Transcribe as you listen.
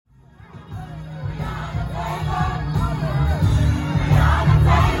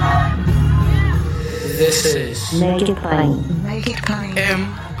This is Make It Plain. Make It Plain.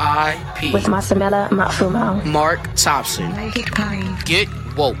 MIP With Masamela Matfumo. Mark Thompson. Make It Plain. Get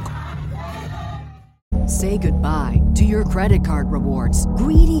woke. Say goodbye to your credit card rewards.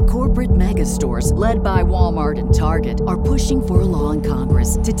 Greedy corporate mega stores, led by Walmart and Target, are pushing for a law in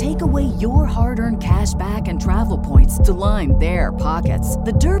Congress to take away your hard-earned cash back and travel points to line their pockets.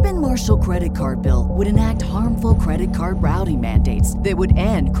 The Durbin-Marshall credit card bill would enact harmful credit card routing mandates that would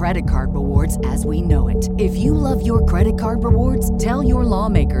end credit card rewards as we know it. If you love your credit card rewards, tell your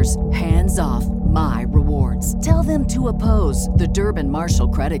lawmakers, hands off my rewards. Tell them to oppose the Durbin-Marshall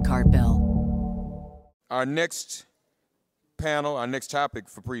credit card bill. Our next panel, our next topic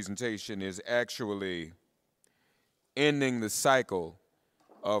for presentation is actually ending the cycle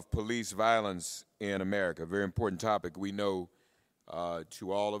of police violence in America. A very important topic. We know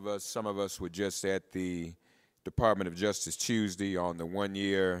to all of us, some of us were just at the Department of Justice Tuesday on the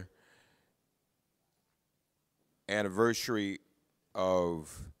 1-year anniversary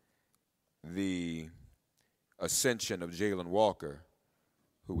of the ascension of Jayland Walker,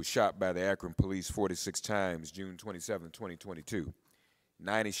 who was shot by the Akron police 46 times, June 27, 2022.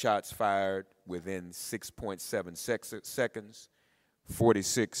 90 shots fired within 6.7 seconds,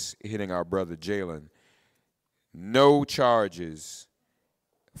 46 hitting our brother Jayland. No charges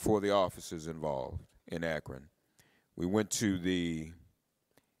for the officers involved in Akron. We went to the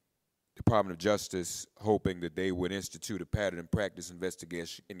Department of Justice hoping that they would institute a pattern and practice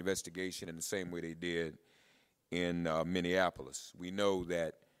investigation in the same way they did in Minneapolis. We know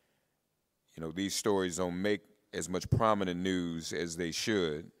that, these stories don't make as much prominent news as they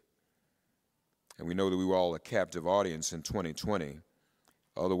should. And we know that we were all a captive audience in 2020.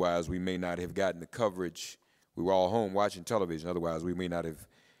 Otherwise, we may not have gotten the coverage. We were all home watching television. Otherwise, we may not have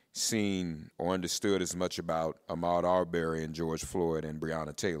seen or understood as much about Ahmaud Arbery and George Floyd and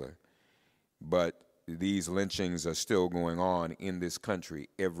Breonna Taylor. But these lynchings are still going on in this country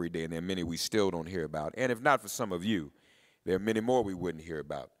every day, and there are many we still don't hear about. And if not for some of you, there are many more we wouldn't hear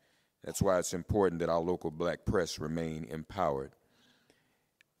about. That's why it's important that our local black press remain empowered.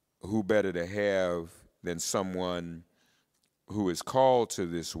 Who better to have than someone who is called to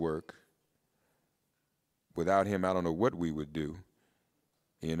this work? Without him, I don't know what we would do.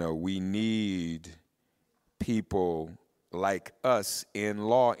 We need people like us in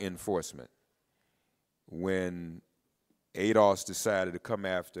law enforcement. When ADOS decided to come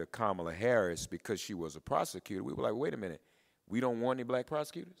after Kamala Harris because she was a prosecutor, we were like, wait a minute, we don't want any black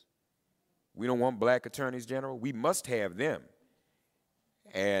prosecutors? We don't want black attorneys general? We must have them.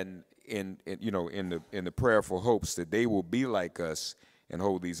 And in the prayerful hopes that they will be like us and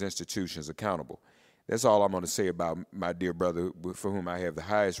hold these institutions accountable. That's all I'm going to say about my dear brother, for whom I have the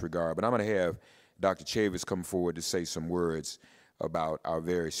highest regard. But I'm going to have Dr. Chavis come forward to say some words about our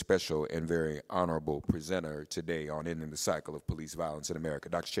very special and very honorable presenter today on ending the cycle of police violence in America.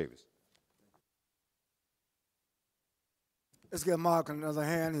 Dr. Chavis. Let's give Mark another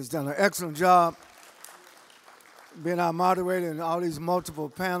hand. He's done an excellent job being our moderator in all these multiple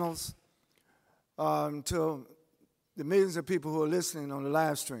panels, to the millions of people who are listening on the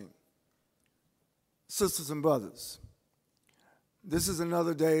live stream. Sisters and brothers, this is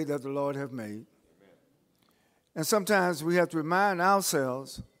another day that the Lord have made. And sometimes we have to remind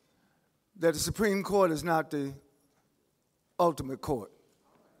ourselves that the Supreme Court is not the ultimate court.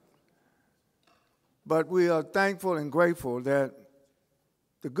 But we are thankful and grateful that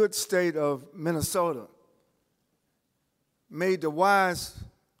the good state of Minnesota made the wise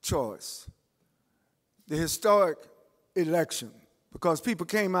choice, the historic election, because people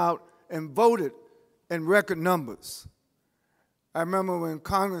came out and voted in record numbers. I remember when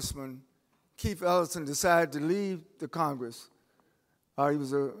Congressman Keith Ellison decided to leave the Congress. He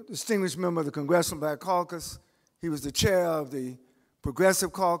was a distinguished member of the Congressional Black Caucus. He was the chair of the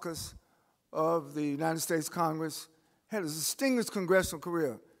Progressive Caucus of the United States Congress, had a distinguished congressional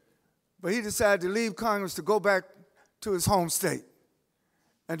career. But he decided to leave Congress to go back to his home state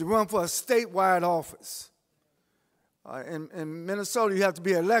and to run for a statewide office. In Minnesota, you have to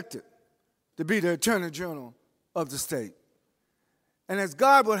be elected to be the Attorney General of the state. And as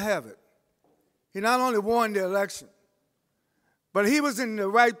God would have it, he not only won the election, but he was in the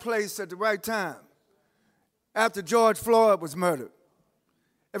right place at the right time after George Floyd was murdered.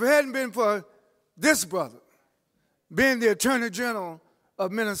 If it hadn't been for this brother being the Attorney General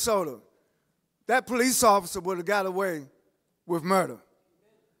of Minnesota, that police officer would have got away with murder.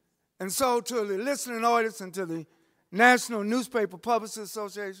 And so to the listening audience and to the National Newspaper Publishers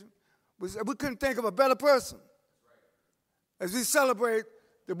Association, we couldn't think of a better person. As we celebrate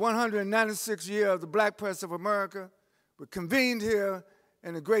the 196th year of the Black Press of America, we're convened here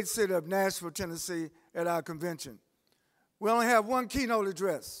in the great city of Nashville, Tennessee, at our convention. We only have one keynote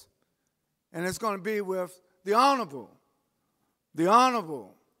address, and it's going to be with the Honorable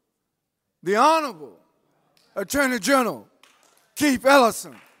Attorney General Keith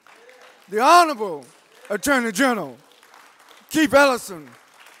Ellison. The Honorable Attorney General Keith Ellison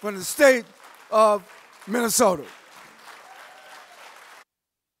from the state of Minnesota.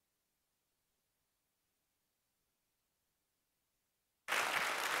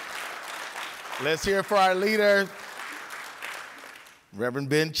 Let's hear it for our leader, Reverend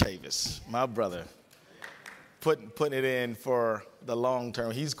Ben Chavis, my brother, putting it in for the long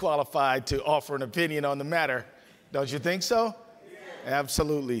term. He's qualified to offer an opinion on the matter. Don't you think so? Yeah.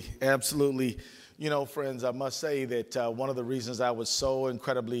 Absolutely, absolutely. You know, friends, I must say that one of the reasons I was so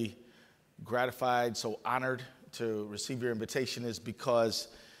incredibly gratified, so honored to receive your invitation is because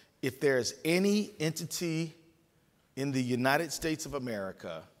if there's any entity in the United States of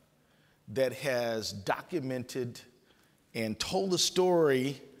America that has documented and told the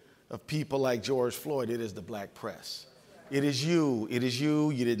story of people like George Floyd, it is the black press. It is you. It is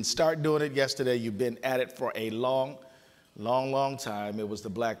you. You didn't start doing it yesterday. You've been at it for a long time. It was the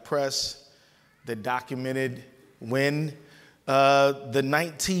black press that documented when the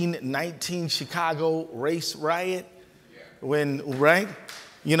 1919 Chicago race riot, right?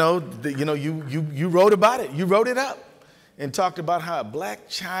 You wrote about it. You wrote it up and talked about how a black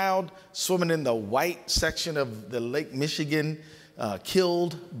child swimming in the white section of the Lake Michigan,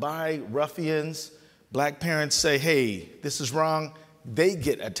 killed by ruffians. Black parents say, hey, this is wrong. They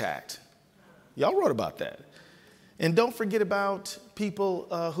get attacked. Y'all wrote about that. And don't forget about people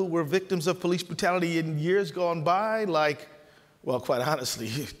who were victims of police brutality in years gone by, like, well, quite honestly,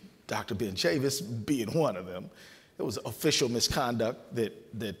 Dr. Ben Chavis being one of them. It was official misconduct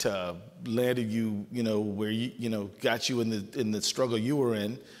that landed you, where you got you in the struggle you were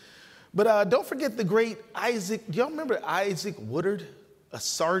in. But don't forget the great Isaac. Do y'all remember Isaac Woodard, a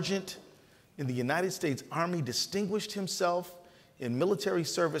sergeant in the United States Army, distinguished himself in military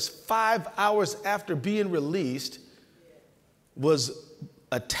service 5 hours after being released, was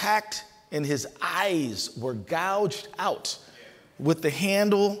attacked and his eyes were gouged out with the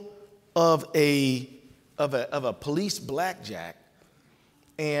handle of a police blackjack.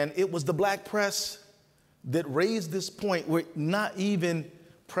 And it was the black press that raised this point where not even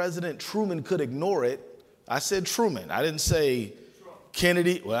President Truman could ignore it. I said Truman. I didn't say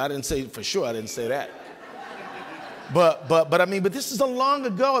Kennedy. Well, I didn't say, for sure, I didn't say that. But I mean, but this is a long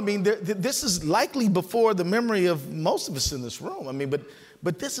ago. I mean, this is likely before the memory of most of us in this room. I mean,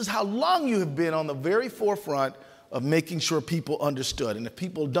 but this is how long you have been on the very forefront of making sure people understood. And if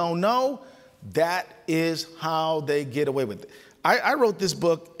people don't know, that is how they get away with it. I wrote this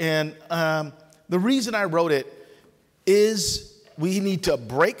book, and the reason I wrote it is we need to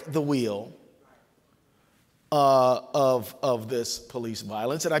break the wheel of this police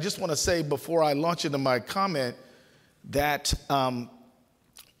violence. And I just want to say before I launch into my comment that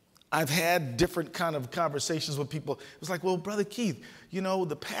I've had different kind of conversations with people. It was like, well, Brother Keith,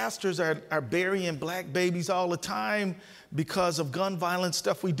 the pastors are burying black babies all the time because of gun violence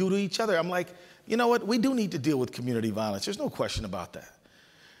stuff we do to each other. I'm like, you know what? We do need to deal with community violence. There's no question about that.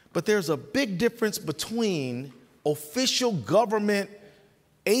 But there's a big difference between official government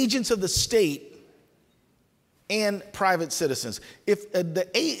agents of the state and private citizens. If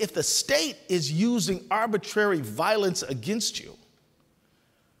the state is using arbitrary violence against you,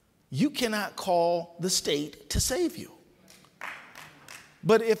 you cannot call the state to save you.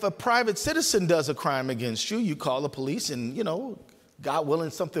 But if a private citizen does a crime against you, you call the police and, God willing,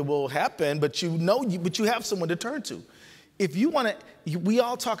 something will happen, but you have someone to turn to. If you want to, we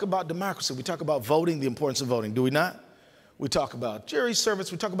all talk about democracy. We talk about voting, the importance of voting, do we not? We talk about jury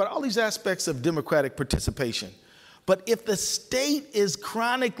service. We talk about all these aspects of democratic participation. But if the state is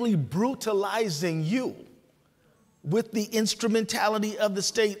chronically brutalizing you with the instrumentality of the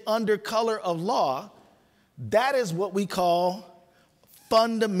state under color of law, that is what we call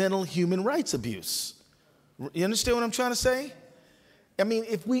fundamental human rights abuse. You understand what I'm trying to say? I mean,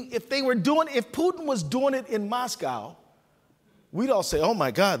 if Putin was doing it in Moscow, we'd all say, oh my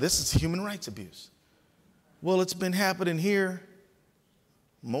God, this is human rights abuse. Well, it's been happening here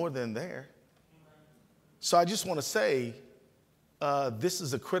more than there. So I just want to say this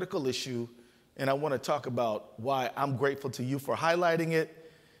is a critical issue, and I want to talk about why I'm grateful to you for highlighting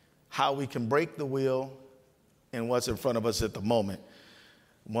it, how we can break the wheel, and what's in front of us at the moment.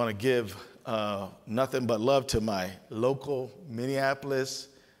 I want to give nothing but love to my local Minneapolis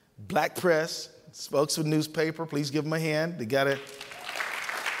black press, Spokesman newspaper. Please give them a hand. They got it.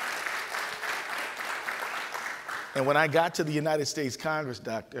 And when I got to the United States Congress,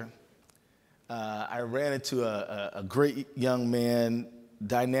 Doctor, I ran into a great young man,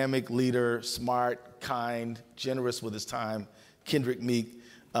 dynamic leader, smart, kind, generous with his time, Kendrick Meek.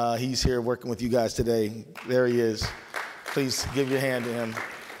 He's here working with you guys today. There he is. Please give your hand to him.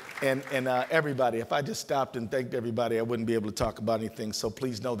 And everybody, if I just stopped and thanked everybody, I wouldn't be able to talk about anything. So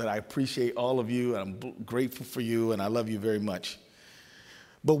please know that I appreciate all of you, and I'm grateful for you, and I love you very much.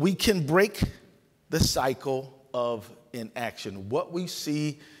 But we can break the cycle of inaction. What we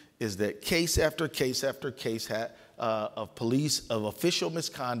see is that case after case after case of police, of official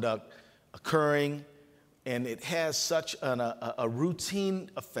misconduct occurring, and it has such a routine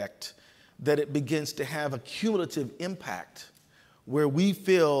effect that it begins to have a cumulative impact where we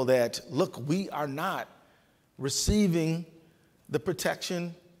feel that, look, we are not receiving the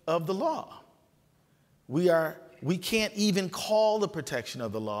protection of the law. We can't even call the protection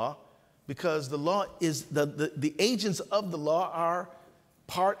of the law because the law is, the agents of the law are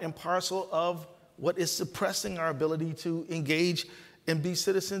part and parcel of what is suppressing our ability to engage and be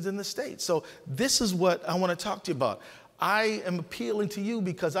citizens in the state. So this is what I want to talk to you about. I am appealing to you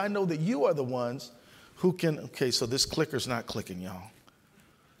because I know that you are the ones who can, okay, so this clicker's not clicking, y'all.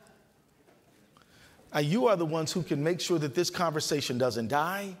 You are the ones who can make sure that this conversation doesn't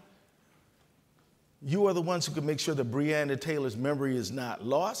die. You are the ones who can make sure that Breonna Taylor's memory is not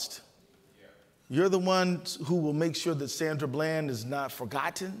lost. You're the ones who will make sure that Sandra Bland is not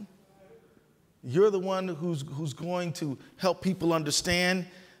forgotten. You're the one who's going to help people understand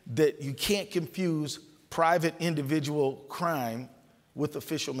that you can't confuse private individual crime with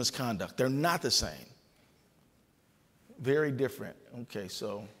official misconduct. They're not the same. Very different. Okay,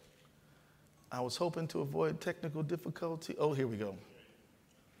 so I was hoping to avoid technical difficulty. Oh, here we go.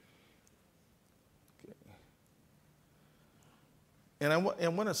 Okay. And I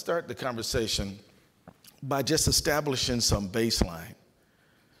want to start the conversation by just establishing some baseline.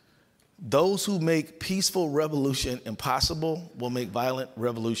 Those who make peaceful revolution impossible will make violent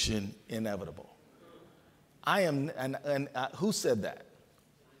revolution inevitable. Who said that?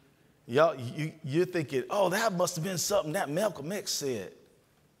 Y'all, you're thinking, oh, that must have been something that Malcolm X said.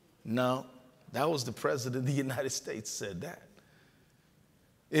 No, that was the President of the United States said that.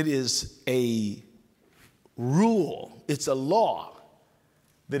 It is a rule, it's a law,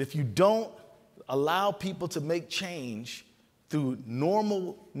 that if you don't allow people to make change through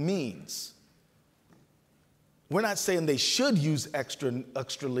normal means, we're not saying they should use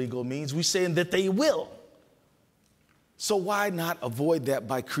extra legal means, we're saying that they will. So why not avoid that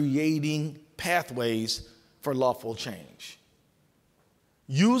by creating pathways for lawful change?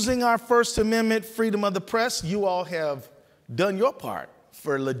 Using our First Amendment freedom of the press, you all have done your part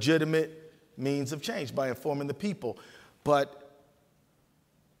for legitimate means of change by informing the people. But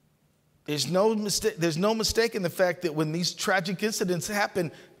there's no mistake in the fact that when these tragic incidents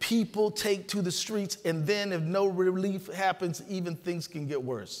happen, people take to the streets, and then if no relief happens, even things can get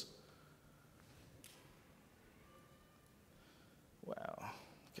worse. Wow.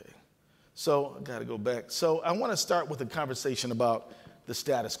 Okay. So I got to go back. So I want to start with a conversation about the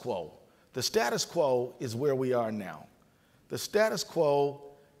status quo. The status quo is where we are now. The status quo,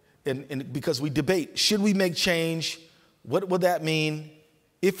 and because we debate, should we make change? What would that mean?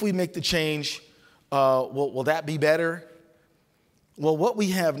 If we make the change, will that be better? Well, what we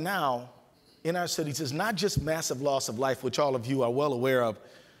have now in our cities is not just massive loss of life, which all of you are well aware of,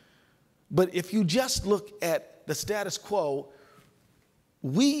 but if you just look at the status quo,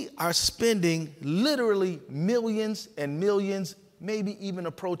 we are spending literally millions and millions, maybe even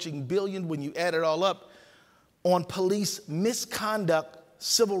approaching billion when you add it all up, on police misconduct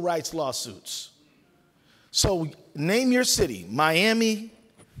civil rights lawsuits. So name your city, Miami,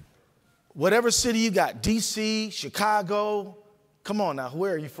 whatever city you got, DC, Chicago. Come on now,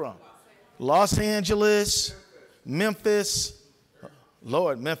 where are you from? Los Angeles, Memphis.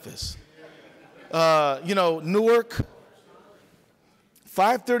 Lord, Memphis. Newark.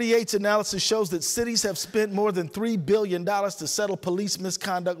 538's analysis shows that cities have spent more than $3 billion to settle police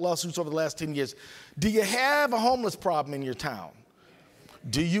misconduct lawsuits over the last 10 years. Do you have a homeless problem in your town?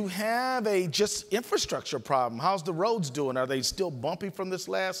 Do you have a just infrastructure problem? How's the roads doing? Are they still bumpy from this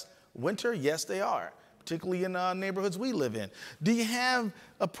last winter? Yes, they are, particularly in neighborhoods we live in. Do you have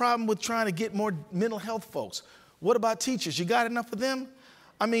a problem with trying to get more mental health folks? What about teachers? You got enough of them?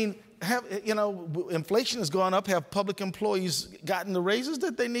 I mean, inflation has gone up. Have public employees gotten the raises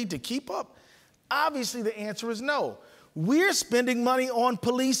that they need to keep up? Obviously, the answer is no. We're spending money on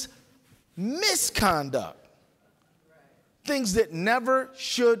police misconduct. Things that never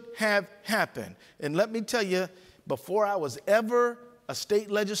should have happened. And let me tell you, before I was ever a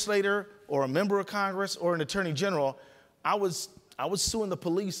state legislator or a member of Congress or an attorney general, I was I was suing the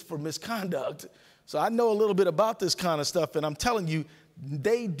police for misconduct. So I know a little bit about this kind of stuff, and I'm telling you,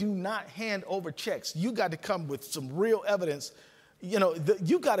 they do not hand over checks. You got to come with some real evidence. You know,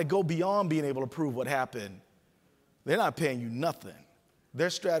 you got to go beyond being able to prove what happened. They're not paying you nothing. Their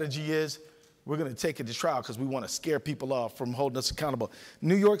strategy is, we're going to take it to trial because we want to scare people off from holding us accountable.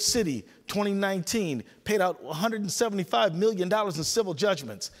 New York City, 2019, paid out $175 million in civil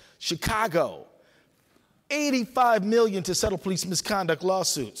judgments. Chicago, $85 million to settle police misconduct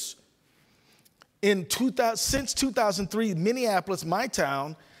lawsuits. Since 2003, Minneapolis, my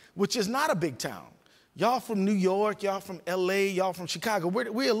town, which is not a big town. Y'all from New York, y'all from LA, y'all from Chicago.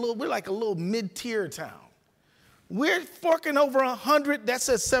 We're like a little mid-tier town. We're forking over 100. That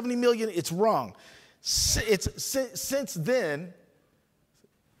says 70 million. It's wrong. Since then,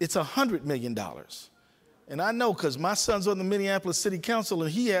 it's $100 million. And I know because my son's on the Minneapolis City Council,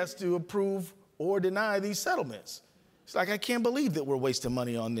 and he has to approve or deny these settlements. It's like, I can't believe that we're wasting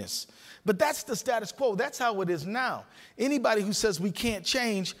money on this. But that's the status quo. That's how it is now. Anybody who says we can't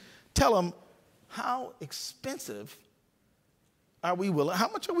change, tell them, how expensive are we willing? How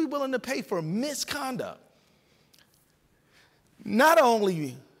much are we willing to pay for misconduct? Not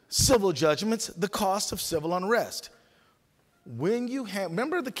only civil judgments, the cost of civil unrest. When you have,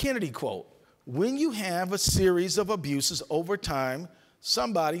 remember the Kennedy quote, when you have a series of abuses over time,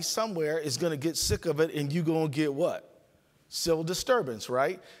 somebody somewhere is going to get sick of it, and you're going to get what? Civil disturbance,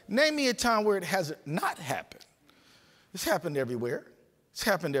 right? Name me a time where it has not happened. It's happened everywhere. It's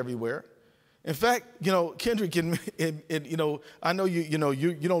happened everywhere. In fact, you know, Kendrick, you know, I know you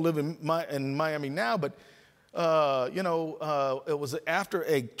don't live in Miami now, but it was after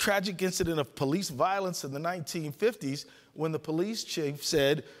a tragic incident of police violence in the 1950s when the police chief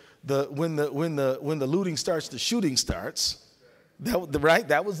said, when the looting starts, the shooting starts.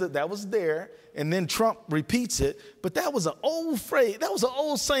 That was there, and then Trump repeats it. But that was an old phrase. That was an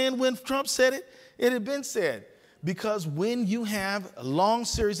old saying when Trump said it. It had been said. Because when you have a long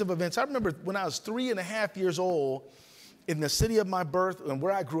series of events, I remember when I was 3.5 years old in the city of my birth and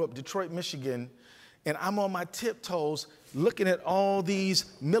where I grew up, Detroit, Michigan, and I'm on my tiptoes looking at all these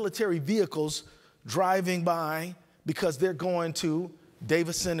military vehicles driving by because they're going to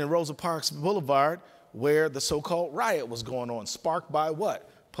Davison and Rosa Parks Boulevard, where the so-called riot was going on, sparked by what?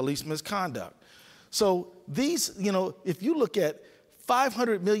 Police misconduct. So these, you know, if you look at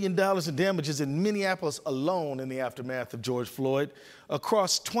 $500 million in damages in Minneapolis alone in the aftermath of George Floyd,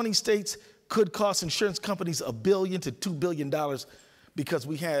 across 20 states could cost insurance companies $1 billion to $2 billion because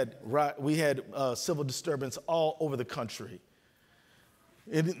we had civil disturbance all over the country.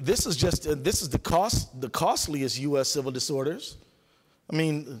 And this is the costliest U.S. civil disorders. I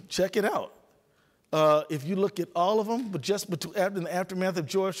mean, check it out. If you look at all of them, but just in the aftermath of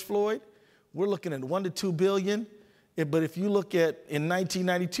George Floyd, we're looking at $1 to $2 billion. But if you look at in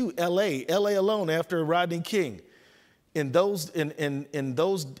 1992, LA alone after Rodney King, in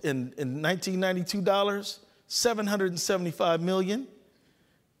 1992 dollars, $775 million.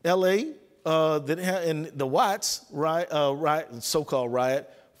 LA, and the Watts so-called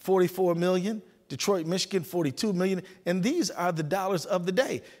riot, $44 million. Detroit, Michigan, $42 million. And these are the dollars of the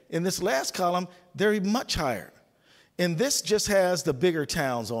day. In this last column, they're much higher. And this just has the bigger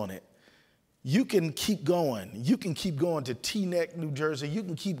towns on it. You can keep going. You can keep going to Teaneck, New Jersey. You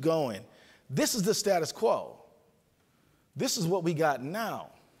can keep going. This is the status quo. This is what we got now.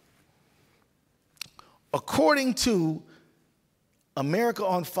 According to America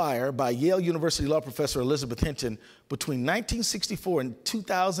on Fire by Yale University law professor Elizabeth Hinton, between 1964 and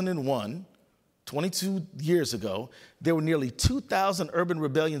 2001, 22 years ago, there were nearly 2,000 urban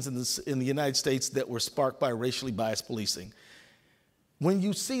rebellions in the United States that were sparked by racially biased policing. When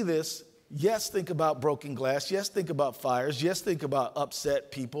you see this, yes, think about broken glass. Yes, think about fires. Yes, think about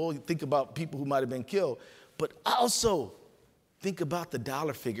upset people. Think about people who might have been killed. But also think about the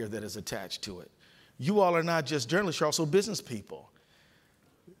dollar figure that is attached to it. You all are not just journalists, you're also business people.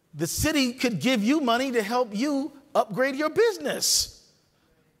 The city could give you money to help you upgrade your business.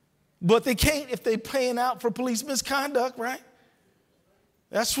 But they can't if they're paying out for police misconduct, right?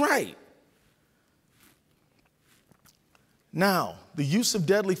 That's right. Now, the use of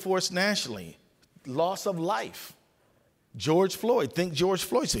deadly force nationally, loss of life. George Floyd, think George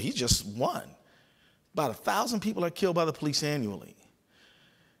Floyd, so he just won. About 1,000 people are killed by the police annually.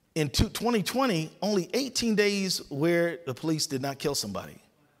 In 2020, only 18 days where the police did not kill somebody.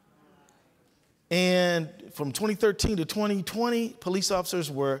 And from 2013 to 2020, police officers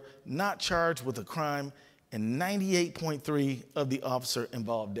were not charged with a crime, and 98.3% of the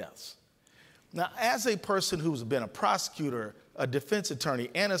officer-involved deaths. Now, as a person who's been a prosecutor, a defense attorney,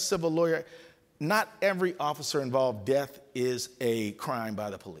 and a civil lawyer, not every officer involved death is a crime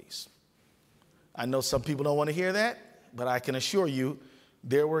by the police. I know some people don't want to hear that, but I can assure you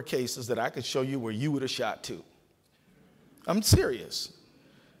there were cases that I could show you where you would have shot too. I'm serious.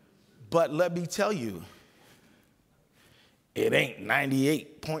 But let me tell you, it ain't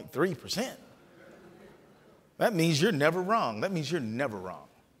 98.3%. That means you're never wrong. That means you're never wrong.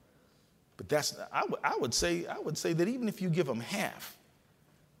 But that's, I would say that even if you give them half,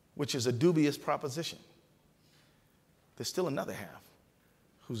 which is a dubious proposition, there's still another half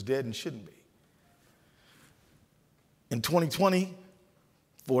who's dead and shouldn't be. In 2020,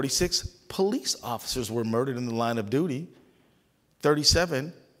 46 police officers were murdered in the line of duty.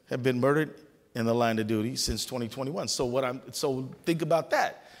 37 have been murdered in the line of duty since 2021. So think about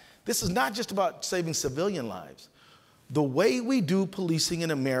that. This is not just about saving civilian lives. The way we do policing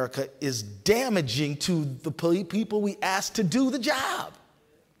in America is damaging to the people we ask to do the job.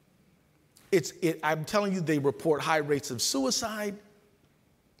 I'm telling you, they report high rates of suicide.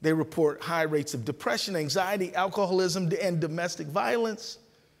 They report high rates of depression, anxiety, alcoholism, and domestic violence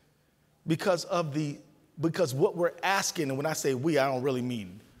because what we're asking, and when I say we, I don't really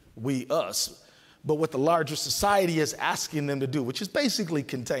mean we, us, but what the larger society is asking them to do, which is basically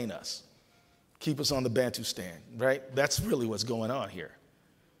contain us, keep us on the Bantustan, right? That's really what's going on here.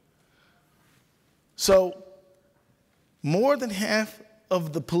 So more than half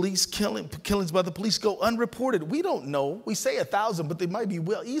of the police killings by the police go unreported. We don't know. We say 1,000, but they might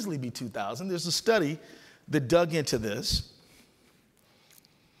easily be 2,000. There's a study that dug into this.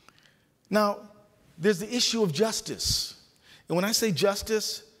 Now, there's the issue of justice. And when I say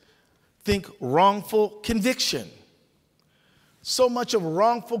justice, think wrongful conviction. So much of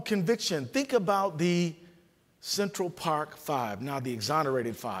wrongful conviction. Think about the Central Park Five, now the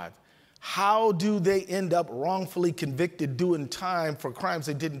exonerated five. How do they end up wrongfully convicted doing time for crimes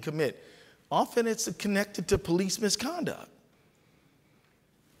they didn't commit? Often it's connected to police misconduct.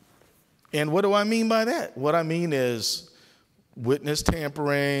 And what do I mean by that? What I mean is witness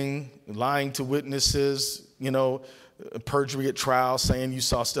tampering, lying to witnesses, perjury at trial, saying you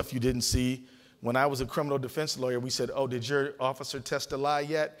saw stuff you didn't see. When I was a criminal defense lawyer, we said, oh, did your officer test a lie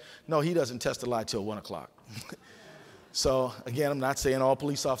yet? No, he doesn't test a lie till 1 o'clock. So again, I'm not saying all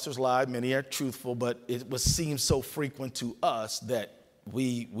police officers lie. Many are truthful, but it seems so frequent to us that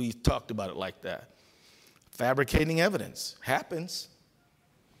we talked about it like that. Fabricating evidence happens.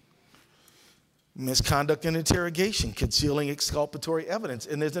 Misconduct in interrogation, concealing exculpatory evidence.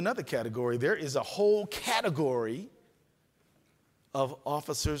 And there's another category. There is a whole category of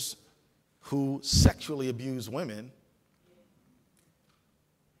officers who sexually abuse women.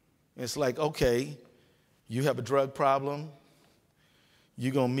 It's like, okay, you have a drug problem,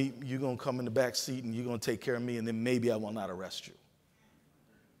 you're gonna come in the back seat and you're gonna take care of me, and then maybe I will not arrest you.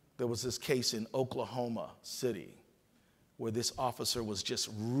 There was this case in Oklahoma City where this officer was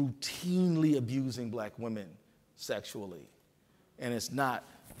just routinely abusing black women sexually. And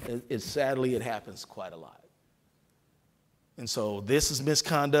sadly, it happens quite a lot. And so this is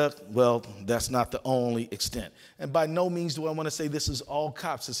misconduct. Well, that's not the only extent. And by no means do I want to say this is all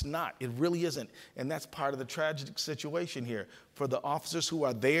cops. It's not. It really isn't. And that's part of the tragic situation here. For the officers who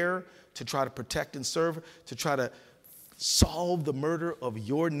are there to try to protect and serve, to try to solve the murder of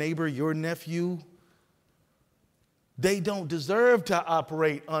your neighbor, your nephew, they don't deserve to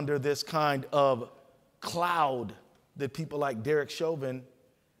operate under this kind of cloud that people like Derek Chauvin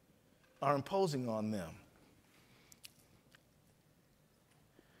are imposing on them.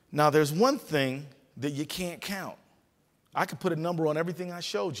 Now, there's one thing that you can't count. I could put a number on everything I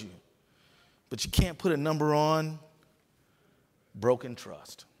showed you, but you can't put a number on broken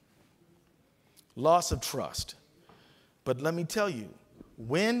trust, loss of trust. But let me tell you,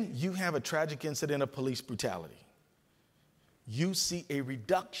 when you have a tragic incident of police brutality, you see a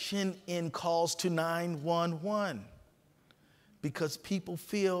reduction in calls to 911 because people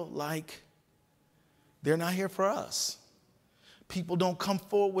feel like they're not here for us. People don't come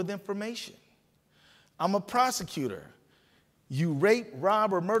forward with information. I'm a prosecutor. You rape,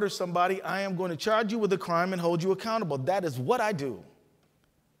 rob, or murder somebody, I am going to charge you with a crime and hold you accountable. That is what I do.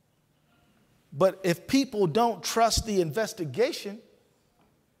 But if people don't trust the investigation,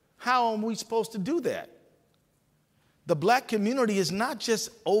 how are we supposed to do that? The black community is not just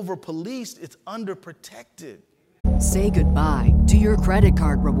over-policed, it's underprotected. Say goodbye to your credit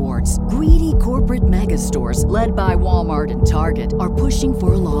card rewards. Greedy corporate mega stores, led by Walmart and Target, are pushing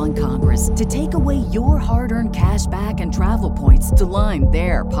for a law in Congress to take away your hard-earned cash back and travel points to line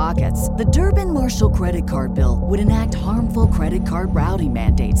their pockets. The Durbin-Marshall credit card bill would enact harmful credit card routing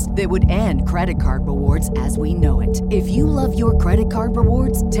mandates that would end credit card rewards as we know it. If you love your credit card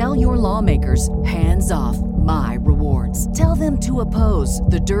rewards, tell your lawmakers, hands off my rewards. Tell them to oppose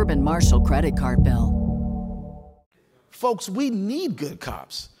the Durbin-Marshall credit card bill. Folks, we need good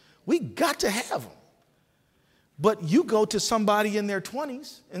cops. We got to have them. But you go to somebody in their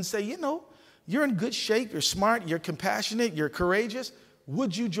 20s and say, you know, you're in good shape, you're smart, you're compassionate, you're courageous.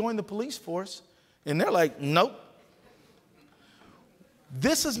 Would you join the police force? And they're like, nope.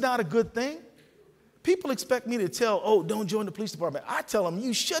 This is not a good thing. People expect me to tell, oh, don't join the police department. I tell them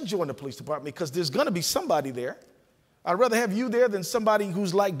you should join the police department because there's going to be somebody there. I'd rather have you there than somebody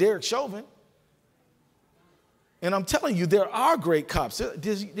who's like Derek Chauvin. And I'm telling you, there are great cops.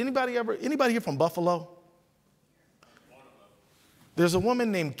 Does anybody here from Buffalo? There's a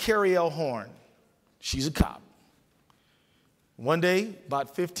woman named Carrie L. Horn. She's a cop. One day,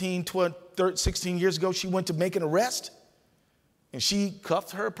 about 15, 12, 13, 16 years ago, she went to make an arrest. And she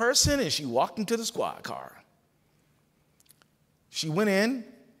cuffed her person and she walked into the squad car. She went in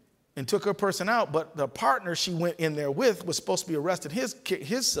and took her person out, but the partner she went in there with was supposed to be arrested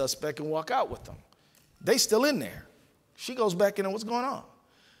his suspect and walk out with them. They still in there. She goes back in and what's going on?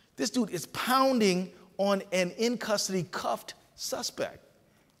 This dude is pounding on an in custody cuffed suspect.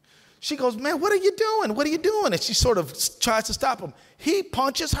 She goes, man, what are you doing? What are you doing? And she sort of tries to stop him. He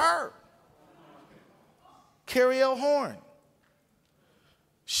punches her. Carrie L. Horn.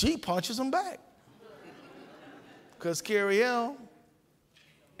 She punches him back. Because Carrie L.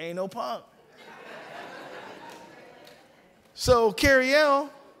 ain't no punk. So Carrie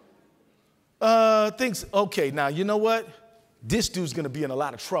L. Thinks, okay, now you know what? This dude's going to be in a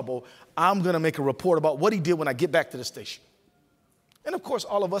lot of trouble. I'm going to make a report about what he did when I get back to the station. And of course,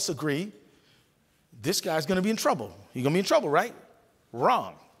 all of us agree, this guy's going to be in trouble. He's going to be in trouble, right?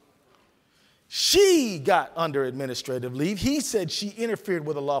 Wrong. She got under administrative leave. He said she interfered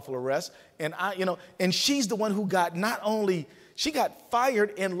with a lawful arrest. And and she's the one who got she got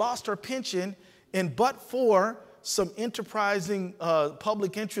fired and lost her pension, and but for some enterprising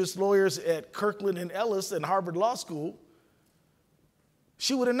public interest lawyers at Kirkland and Ellis and Harvard Law School,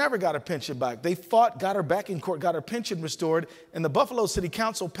 she would have never got her pension back. They fought, got her back in court, got her pension restored, and the Buffalo City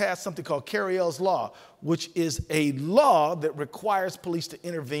Council passed something called Carrie L's Law, which is a law that requires police to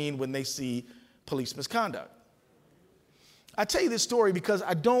intervene when they see police misconduct. I tell you this story because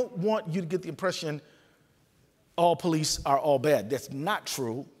I don't want you to get the impression all police are all bad. That's not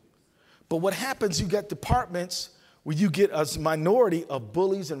true. But what happens, you get departments where you get a minority of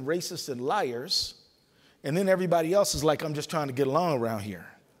bullies and racists and liars, and then everybody else is like, I'm just trying to get along around here.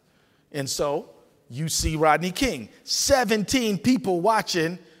 And so you see Rodney King, 17 people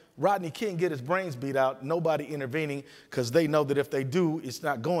watching Rodney King get his brains beat out, nobody intervening because they know that if they do, it's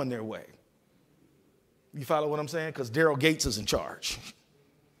not going their way. You follow what I'm saying? Because Daryl Gates is in charge.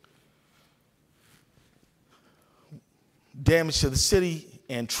 Damage to the city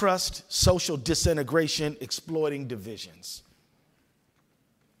and trust, social disintegration, exploiting divisions.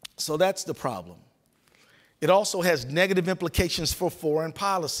 So that's the problem. It also has negative implications for foreign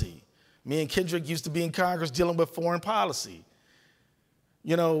policy. Me and Kendrick used to be in Congress dealing with foreign policy.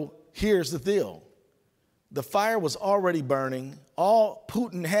 You know, here's the deal. The fire was already burning. All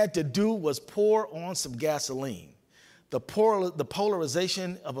Putin had to do was pour on some gasoline. The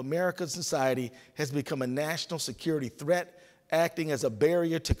polarization of American society has become a national security threat, acting as a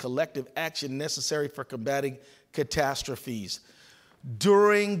barrier to collective action necessary for combating catastrophes.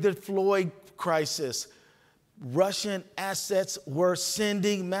 During the Floyd crisis, Russian assets were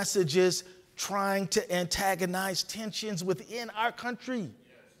sending messages trying to antagonize tensions within our country.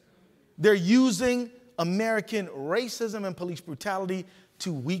 They're using American racism and police brutality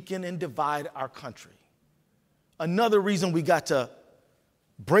to weaken and divide our country. Another reason we got to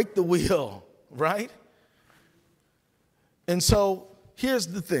break the wheel, right? And so here's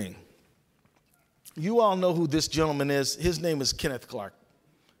the thing. You all know who this gentleman is. His name is Kenneth Clark.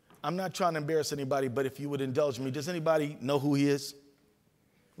 I'm not trying to embarrass anybody, but if you would indulge me, does anybody know who he is?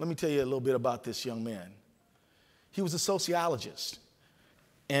 Let me tell you a little bit about this young man. He was a sociologist.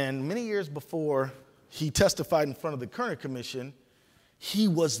 And many years before he testified in front of the Kerner Commission, he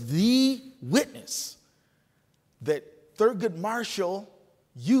was the witness that Thurgood Marshall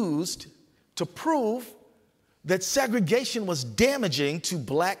used to prove that segregation was damaging to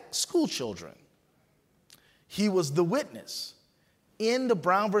black school children. He was the witness in the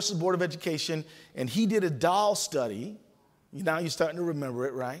Brown versus Board of Education, and he did a doll study. Now you're starting to remember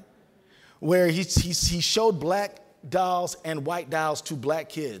it, right? Where he showed black dolls and white dolls to black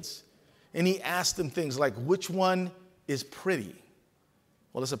kids. And he asked them things like, which one is pretty?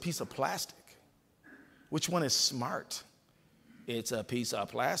 Well, it's a piece of plastic. Which one is smart? It's a piece of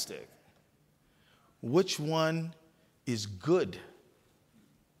plastic. Which one is good?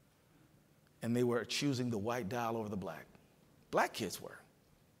 And they were choosing the white doll over the black. Black kids were.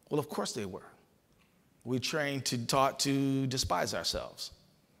 Well, of course they were. We trained taught to despise ourselves.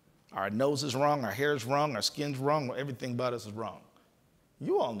 Our nose is wrong, our hair is wrong, our skin's wrong, everything about us is wrong.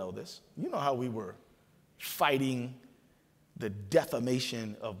 You all know this. You know how we were fighting the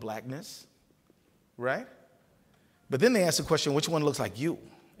defamation of blackness, right? But then they asked the question, which one looks like you?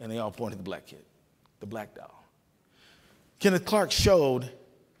 And they all pointed to the black kid, the black doll. Kenneth Clark showed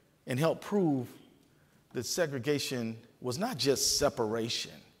and helped prove that segregation was not just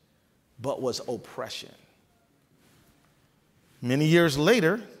separation, but was oppression. Many years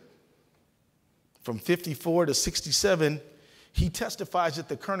later, from 54 to 67, he testifies at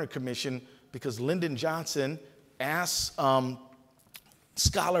the Kerner Commission because Lyndon Johnson asked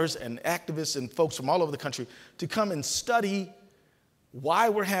scholars and activists and folks from all over the country to come and study why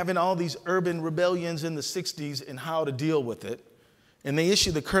we're having all these urban rebellions in the 60s and how to deal with it. And they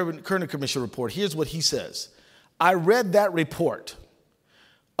issued the Kerner Commission report. Here's what he says. I read that report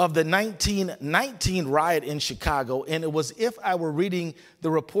of the 1919 riot in Chicago, and it was as if I were reading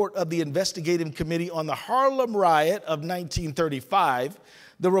the report of the investigative committee on the Harlem riot of 1935,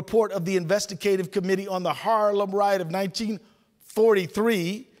 the report of the investigative committee on the Harlem riot of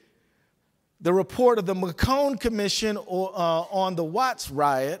 1943, the report of the McCone Commission on the Watts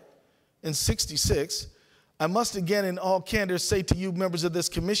riot in 66. I must again in all candor say to you members of this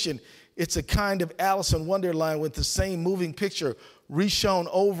commission, it's a kind of Alice in Wonderland with the same moving picture reshown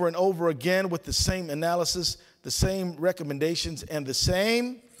over and over again with the same analysis, the same recommendations, and the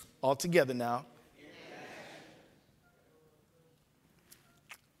same, all together now.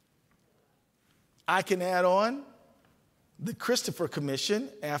 I can add on the Christopher Commission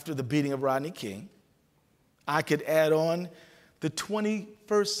after the beating of Rodney King. I could add on the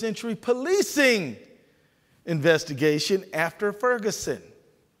 21st century policing investigation after Ferguson.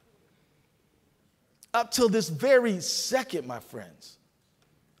 Up till this very second, my friends,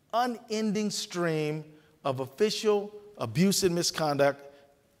 unending stream of official abuse and misconduct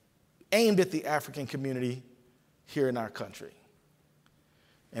aimed at the African community here in our country.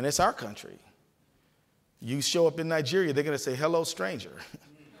 And it's our country. You show up in Nigeria, they're going to say, hello, stranger.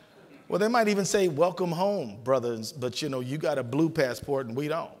 Well, they might even say, welcome home, brothers, but you got a blue passport and we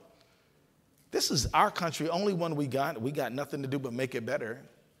don't. This is our country, only one we got. We got nothing to do but make it better.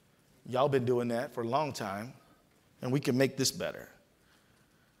 Y'all been doing that for a long time, and we can make this better.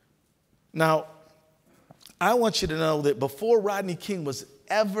 Now, I want you to know that before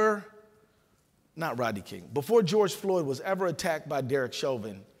before George Floyd was ever attacked by Derek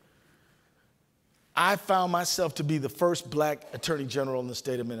Chauvin, I found myself to be the first black attorney general in the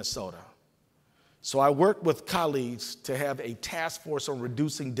state of Minnesota. So I worked with colleagues to have a task force on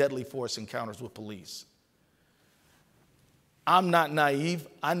reducing deadly force encounters with police. I'm not naive.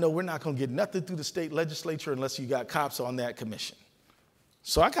 I know we're not going to get nothing through the state legislature unless you got cops on that commission.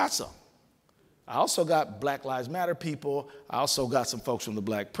 So I got some. I also got Black Lives Matter people. I also got some folks from the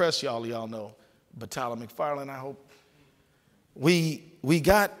black press. Y'all know Batala McFarland, I hope. We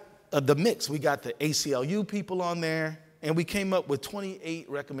got the mix. We got the ACLU people on there, and we came up with 28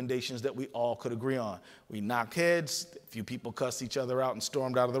 recommendations that we all could agree on. We knocked heads. A few people cussed each other out and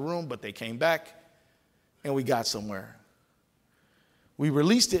stormed out of the room, but they came back, and we got somewhere. We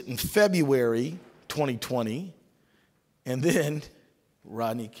released it in February 2020, and then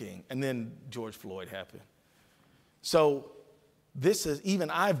Rodney King, and then George Floyd happened. So this is,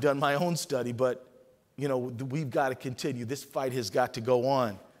 even I've done my own study, but, we've got to continue. This fight has got to go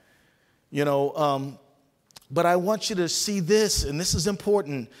on. But I want you to see this, and this is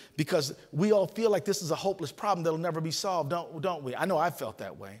important because we all feel like this is a hopeless problem that'll never be solved, don't we? I know I felt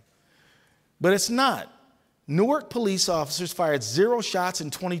that way, but it's not. Newark police officers fired 0 shots in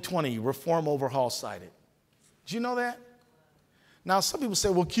 2020, reform overhaul cited. Did you know that? Now, some people say,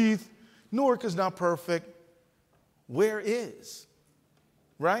 well, Keith, Newark is not perfect. Where is?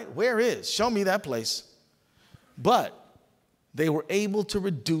 Right? Where is? Show me that place. But they were able to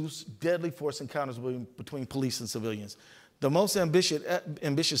reduce deadly force encounters between police and civilians. The most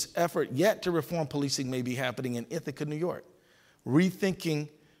ambitious effort yet to reform policing may be happening in Ithaca, New York. Rethinking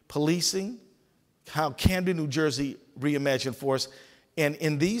policing, how Camden, New Jersey reimagined force. And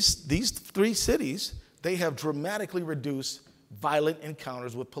in these 3 cities, they have dramatically reduced violent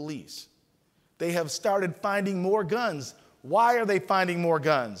encounters with police. They have started finding more guns. Why are they finding more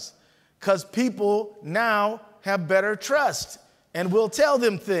guns? Because people now have better trust and will tell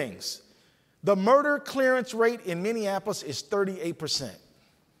them things. The murder clearance rate in Minneapolis is 38%.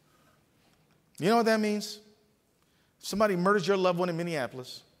 You know what that means? If somebody murders your loved one in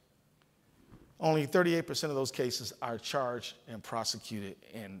Minneapolis, only 38% of those cases are charged and prosecuted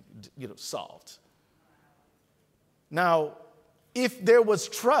and solved. Now, if there was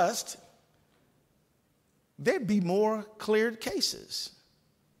trust, there'd be more cleared cases.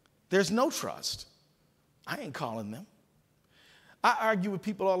 There's no trust. I ain't calling them. I argue with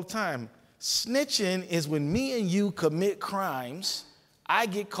people all the time. Snitching is when me and you commit crimes, I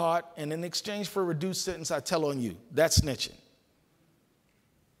get caught, and in exchange for a reduced sentence, I tell on you. That's snitching.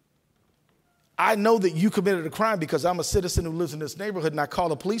 I know that you committed a crime because I'm a citizen who lives in this neighborhood and I call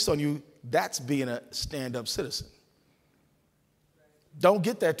the police on you. That's being a stand-up citizen. Don't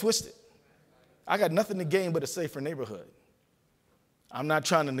get that twisted. I got nothing to gain but a safer neighborhood. I'm not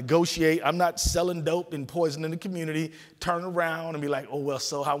trying to negotiate. I'm not selling dope and poisoning the community, turn around and be like, oh, well,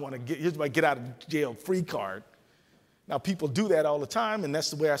 so I want to here's my get out of jail free card. Now, people do that all the time, and that's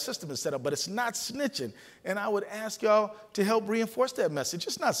the way our system is set up, but it's not snitching. And I would ask y'all to help reinforce that message.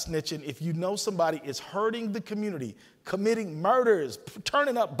 It's not snitching if you know somebody is hurting the community, committing murders,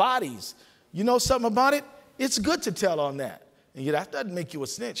 turning up bodies. You know something about it? It's good to tell on that. And yet that doesn't make you a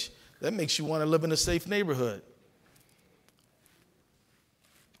snitch. That makes you want to live in a safe neighborhood.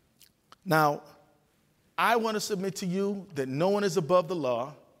 Now, I want to submit to you that no one is above the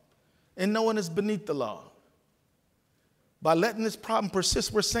law and no one is beneath the law. By letting this problem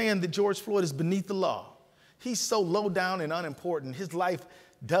persist, we're saying that George Floyd is beneath the law. He's so low down and unimportant. His life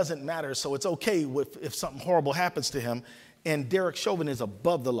doesn't matter, so it's okay if something horrible happens to him. And Derek Chauvin is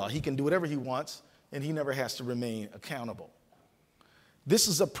above the law. He can do whatever he wants, and he never has to remain accountable. This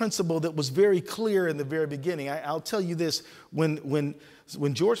is a principle that was very clear in the very beginning. I'll tell you this, when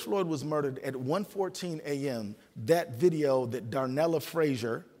George Floyd was murdered at 1:14 a.m., that video that Darnella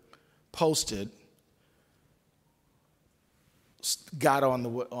Frazier posted got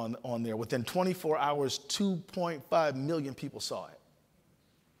on there. Within 24 hours, 2.5 million people saw it.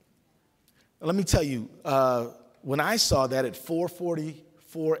 Let me tell you, when I saw that at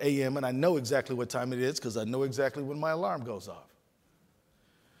 4:44 a.m., and I know exactly what time it is because I know exactly when my alarm goes off,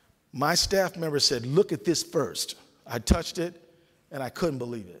 my staff member said, look at this first. I touched it, and I couldn't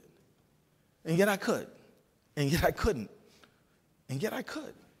believe it. And yet I could. And yet I couldn't. And yet I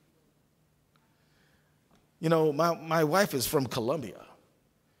could. You know, my wife is from Colombia,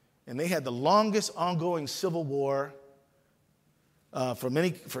 and they had the longest ongoing civil war for a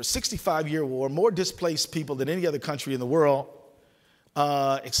 65-year war, more displaced people than any other country in the world,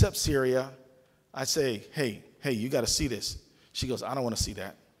 except Syria. I say, hey, you got to see this. She goes, I don't want to see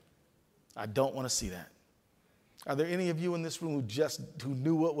that. I don't want to see that. Are there any of you in this room who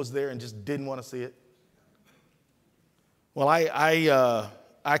knew what was there and just didn't want to see it? Well,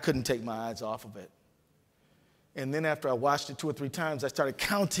 I couldn't take my eyes off of it. And then after I watched it 2 or 3 times, I started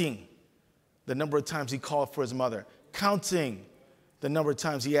counting the number of times he called for his mother, counting the number of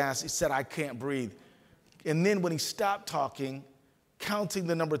times he said, I can't breathe. And then when he stopped talking, counting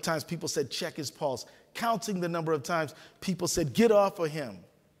the number of times people said, check his pulse, counting the number of times people said, get off of him.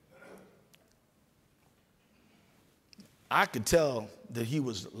 I could tell that he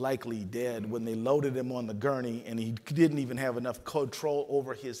was likely dead when they loaded him on the gurney and he didn't even have enough control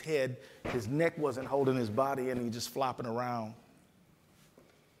over his head. His neck wasn't holding his body and he was just flopping around.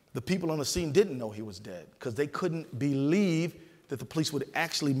 The people on the scene didn't know he was dead because they couldn't believe that the police would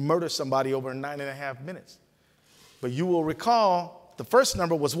actually murder somebody over 9.5 minutes. But you will recall the first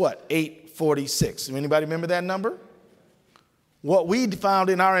number was what? 8:46. Anybody remember that number? What we found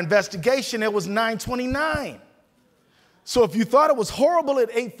in our investigation, it was 9:29. So if you thought it was horrible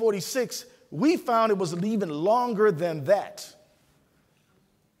at 8:46, we found it was even longer than that.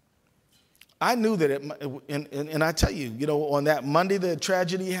 I knew that, and I tell you, on that Monday the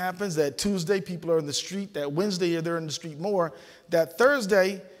tragedy happens, that Tuesday people are in the street, that Wednesday they're in the street more, that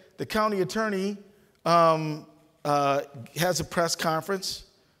Thursday the county attorney has a press conference,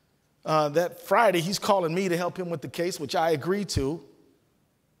 that Friday he's calling me to help him with the case, which I agreed to.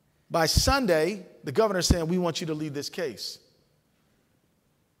 By Sunday, the governor's saying, we want you to lead this case.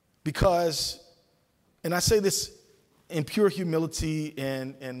 Because, and I say this in pure humility,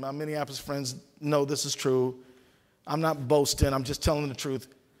 and my Minneapolis friends know this is true. I'm not boasting, I'm just telling the truth.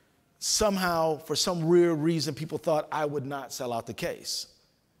 Somehow, for some real reason, people thought I would not sell out the case.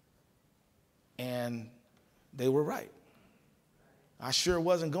 And they were right. I sure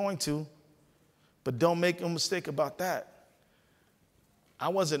wasn't going to, but don't make a mistake about that. I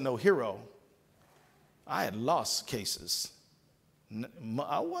wasn't no hero. I had lost cases.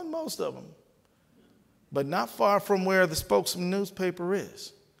 I won most of them, but not far from where the Spokesman newspaper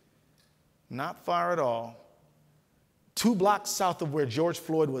is. Not far at all. 2 blocks south of where George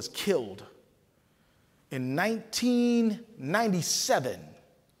Floyd was killed. In 1997,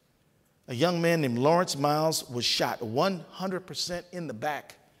 a young man named Lawrence Miles was shot 100% in the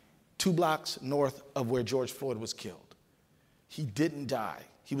back, 2 blocks north of where George Floyd was killed. He didn't die.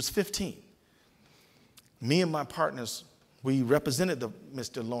 He was 15. Me and my partners, we represented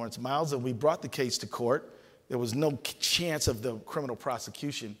Mr. Lawrence Miles, and we brought the case to court. There was no chance of the criminal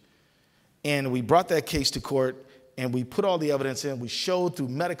prosecution. And we brought that case to court, and we put all the evidence in. We showed through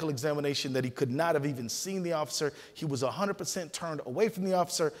medical examination that he could not have even seen the officer. He was 100% turned away from the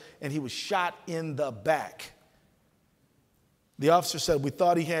officer, and he was shot in the back. The officer said we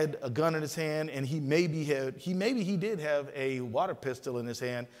thought he had a gun in his hand, and he maybe did have a water pistol in his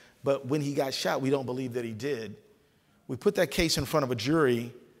hand, but when he got shot, we don't believe that he did. We put that case in front of a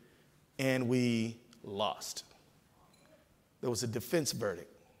jury, and we lost. There was a defense verdict.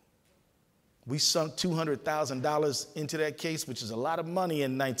 We sunk $200,000 into that case, which is a lot of money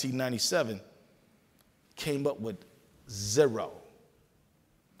in 1997, came up with zero.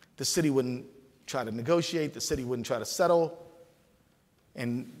 The city wouldn't try to negotiate. The city wouldn't try to settle.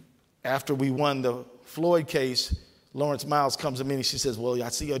 And after we won the Floyd case, Lawrence Miles comes to me and she says, well, I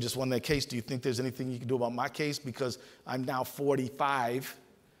see you just won that case. Do you think there's anything you can do about my case? Because I'm now 45.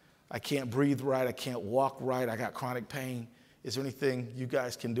 I can't breathe right. I can't walk right. I got chronic pain. Is there anything you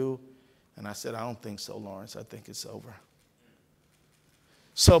guys can do? And I said, I don't think so, Lawrence. I think it's over.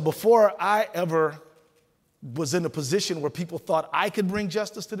 So before I ever was in a position where people thought I could bring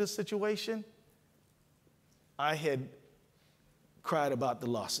justice to this situation, I had cried about the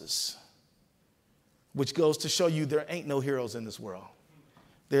losses, which goes to show you there ain't no heroes in this world.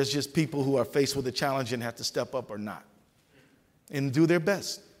 There's just people who are faced with a challenge and have to step up or not and do their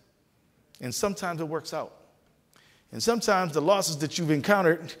best. And sometimes it works out. And sometimes the losses that you've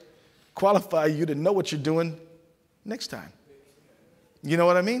encountered qualify you to know what you're doing next time. You know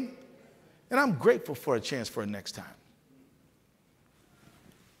what I mean? And I'm grateful for a chance for a next time.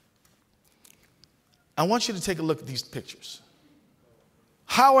 I want you to take a look at these pictures.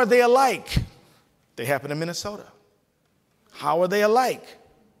 How are they alike? They happen in Minnesota. How are they alike?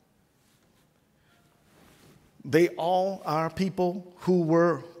 They all are people who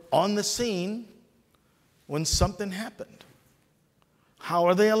were on the scene when something happened. How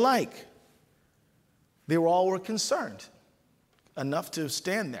are they alike? They all were concerned enough to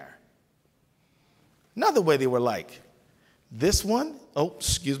stand there. Another way they were like, this one,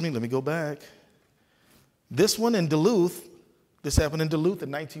 let me go back. This one in Duluth, this happened in Duluth in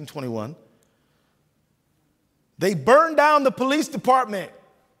 1921. They burned down the police department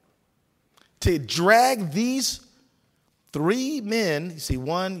to drag these 3 men, you see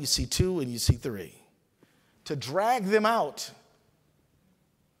 1, you see 2, and you see 3, to drag them out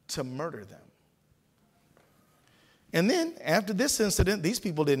to murder them. And then after this incident, these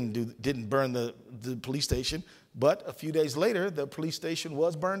people didn't burn the police station, but a few days later, the police station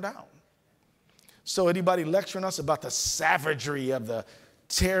was burned down. So anybody lecturing us about the savagery of the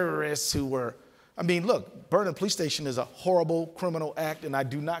terrorists who were, look, burning a police station is a horrible criminal act, and I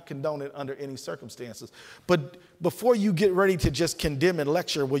do not condone it under any circumstances. But before you get ready to just condemn and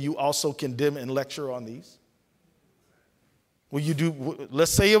lecture, will you also condemn and lecture on these? Will you do,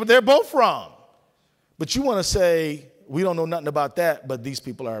 let's say they're both wrong. But you want to say, we don't know nothing about that, but these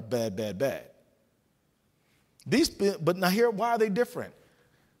people are bad, bad, bad. But now here, why are they different?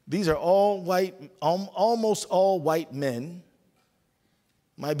 These are all white, almost all white men.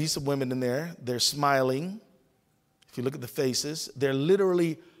 Might be some women in there. They're smiling. If you look at the faces, they're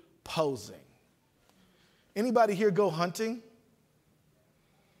literally posing. Anybody here go hunting?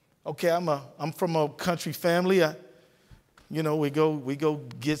 Okay, I'm from a country family. We go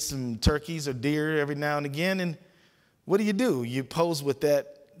get some turkeys or deer every now and again. And what do? You pose with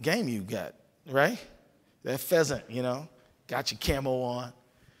that game you got, right? That pheasant, got your camo on.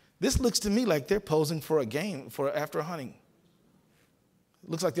 This looks to me like they're posing for a game after hunting. It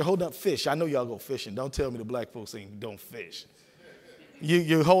looks like they're holding up fish. I know y'all go fishing. Don't tell me the black folks don't fish.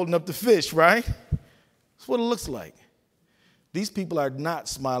 You're holding up the fish, right? That's what it looks like. These people are not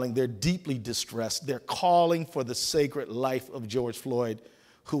smiling. They're deeply distressed. They're calling for the sacred life of George Floyd,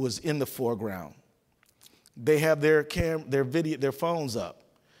 who was in the foreground. They have their phones up,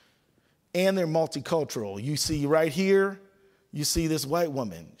 and they're multicultural. You see right here, you see this white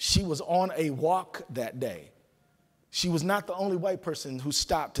woman. She was on a walk that day. She was not the only white person who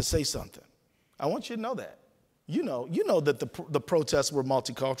stopped to say something. I want you to know that. You know that the protests were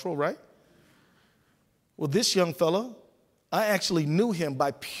multicultural, right? Well, this young fellow, I actually knew him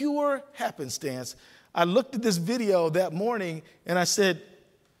by pure happenstance. I looked at this video that morning and I said,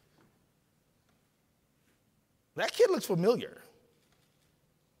 that kid looks familiar.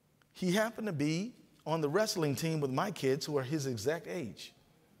 He happened to be on the wrestling team with my kids who are his exact age.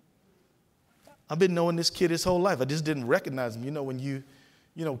 I've been knowing this kid his whole life. I just didn't recognize him.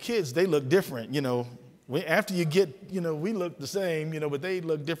 When kids, they look different. After you get, we look the same, but they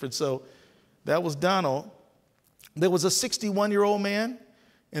look different. So that was Donald. There was a 61-year-old man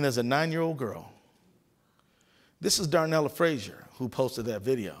and there's a 9-year-old girl. This is Darnella Frazier who posted that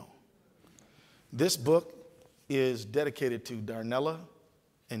video. This book is dedicated to Darnella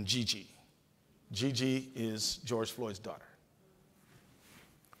and Gigi. Gigi is George Floyd's daughter.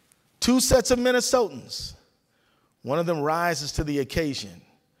 2 sets of Minnesotans. One of them rises to the occasion.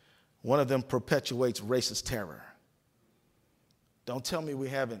 One of them perpetuates racist terror. Don't tell me we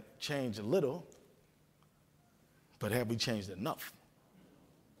haven't changed a little, but have we changed enough?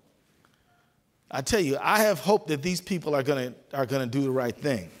 I tell you, I have hope that these people are gonna do the right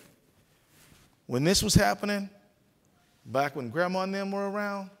thing. When this was happening, back when Grandma and them were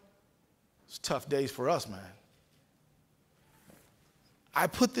around, it was tough days for us, man. I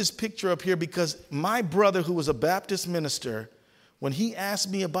put this picture up here because my brother, who was a Baptist minister, when he asked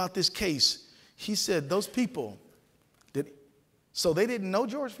me about this case, he said, those people, so they didn't know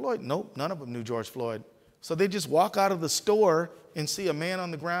George Floyd? Nope, none of them knew George Floyd. So they just walk out of the store and see a man on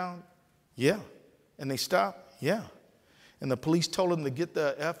the ground? Yeah. And they stop? Yeah. And the police told them to get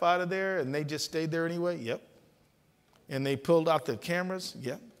the F out of there, and they just stayed there anyway? Yep. And they pulled out the cameras?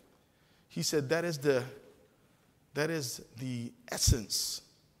 Yep. He said that is the essence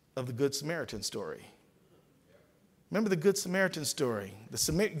of the Good Samaritan story. Remember the Good Samaritan story?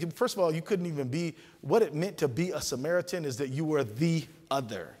 First of all, you couldn't even be, what it meant to be a Samaritan is that you were the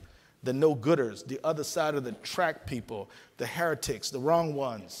other, the no-gooders, the other side of the track people, the heretics, the wrong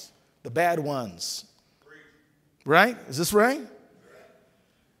ones, the bad ones. Right? Is this right?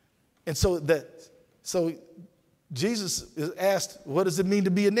 And so Jesus is asked, what does it mean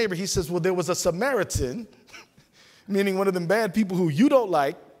to be a neighbor? He says, well, there was a Samaritan, meaning one of them bad people who you don't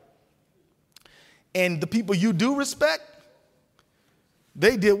like, and the people you do respect,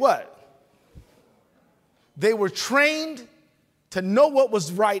 they did what? They were trained to know what was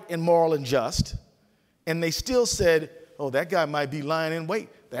right and moral and just, and they still said, oh, that guy might be lying in wait.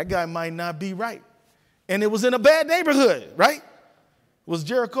 That guy might not be right. And it was in a bad neighborhood, right? Was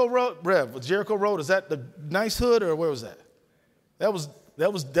Jericho Road, Rev, was Jericho Road, is that the nice hood or where was that? That was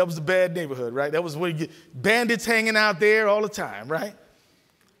the bad neighborhood, right? That was where you get bandits hanging out there all the time, right?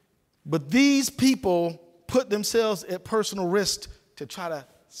 But these people put themselves at personal risk to try to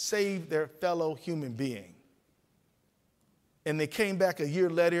save their fellow human being. And they came back a year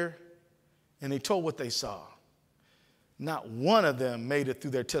later and they told what they saw. Not one of them made it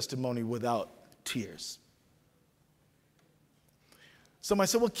through their testimony without tears. Somebody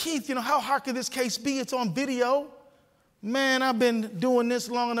said, well, Keith, how hard could this case be? It's on video. Man, I've been doing this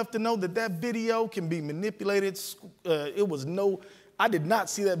long enough to know that video can be manipulated. I did not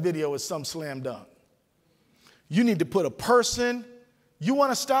see that video as some slam dunk. You need to put a person, you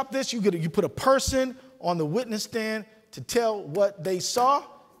want to stop this, you put a person on the witness stand to tell what they saw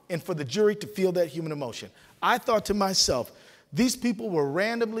and for the jury to feel that human emotion. I thought to myself, these people were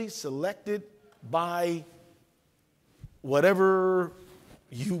randomly selected by whatever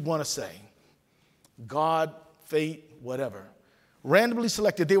you want to say. God, fate, whatever. Randomly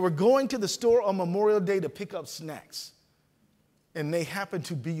selected. They were going to the store on Memorial Day to pick up snacks. And they happened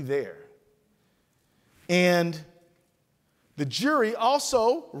to be there. And the jury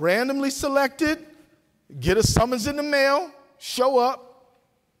also randomly selected, get a summons in the mail, show up.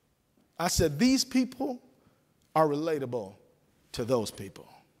 I said, these people are relatable to those people.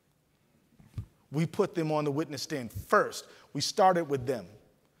 We put them on the witness stand first. We started with them.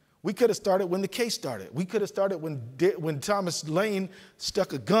 We could have started when the case started. We could have started when Thomas Lane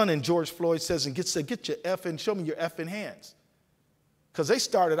stuck a gun in George Floyd said, get your effing, show me your effing hands. Because they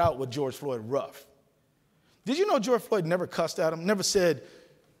started out with George Floyd rough. Did you know George Floyd never cussed at him, never said,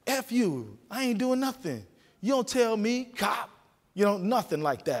 F you, I ain't doing nothing. You don't tell me, cop. Nothing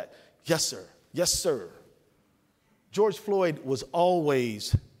like that. Yes, sir. Yes, sir. George Floyd was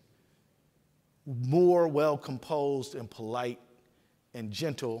always more well-composed and polite and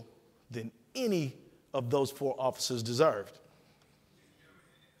gentle than any of those 4 officers deserved.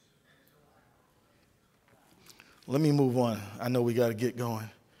 Let me move on. I know we got to get going.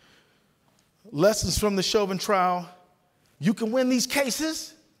 Lessons from the Chauvin trial. You can win these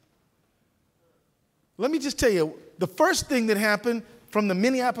cases. Let me just tell you, the first thing that happened from the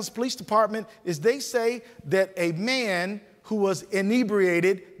Minneapolis Police Department is they say that a man who was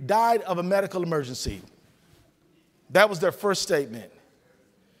inebriated died of a medical emergency. That was their first statement.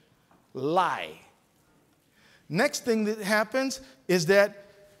 Lie. Next thing that happens is that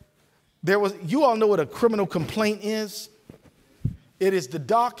you all know what a criminal complaint is? It is the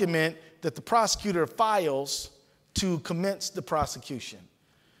document that the prosecutor files to commence the prosecution.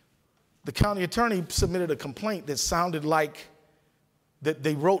 The county attorney submitted a complaint that sounded like that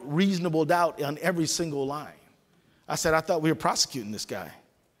they wrote reasonable doubt on every single line. I said, I thought we were prosecuting this guy.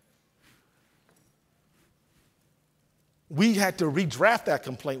 We had to redraft that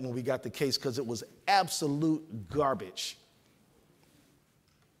complaint when we got the case because it was absolute garbage.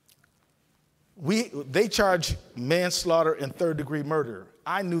 They charged manslaughter and third-degree murder.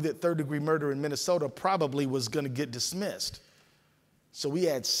 I knew that third-degree murder in Minnesota probably was going to get dismissed. So we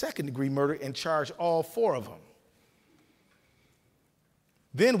had second-degree murder and charged all 4 of them.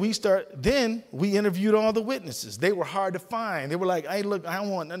 Then we interviewed all the witnesses. They were hard to find. They were like, hey, look, I don't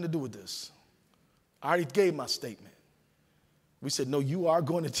want nothing to do with this. I already gave my statement. We said, no, you are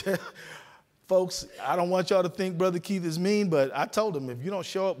going to tell. Folks, I don't want y'all to think Brother Keith is mean, but I told him, if you don't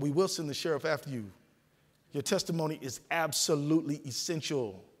show up, we will send the sheriff after you. Your testimony is absolutely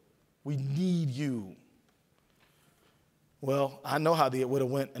essential. We need you. Well, I know how they would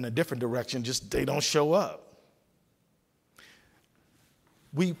have went in a different direction, just they don't show up.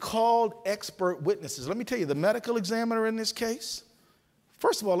 We called expert witnesses. Let me tell you, the medical examiner in this case,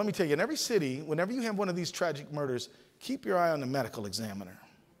 first of all, let me tell you, in every city, whenever you have one of these tragic murders, keep your eye on the medical examiner.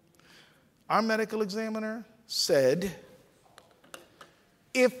 Our medical examiner said,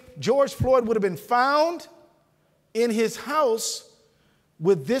 if George Floyd would have been found in his house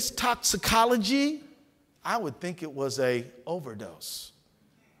with this toxicology, I would think it was an overdose.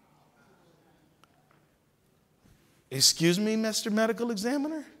 Excuse me, Mr. Medical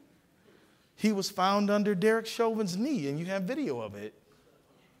Examiner? He was found under Derek Chauvin's knee, and you have video of it.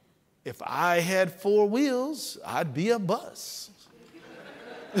 If I had 4 wheels, I'd be a bus.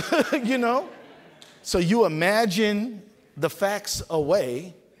 You know? So you imagine the facts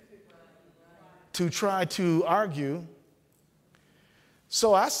away to try to argue.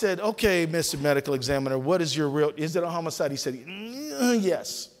 So I said, okay, Mr. Medical Examiner, what is is it a homicide? He said,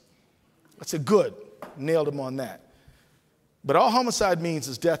 yes. I said, good. Nailed him on that. But all homicide means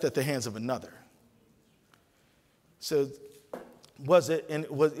is death at the hands of another. So was it? And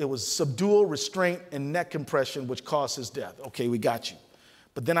it was subdual, restraint, and neck compression which caused his death. Okay, we got you.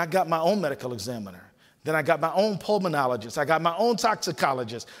 But then I got my own medical examiner. Then I got my own pulmonologist. I got my own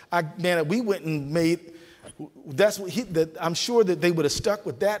toxicologist. We went and made. I'm sure that they would have stuck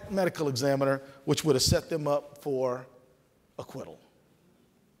with that medical examiner, which would have set them up for acquittal.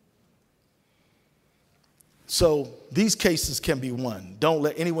 So these cases can be won. Don't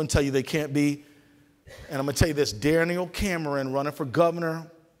let anyone tell you they can't be. And I'm going to tell you this, Daniel Cameron running for governor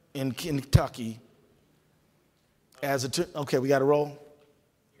in Kentucky okay, we got to roll?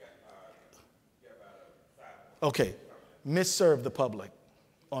 Okay, misserved the public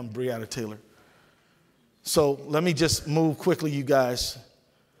on Breonna Taylor. So let me just move quickly, you guys.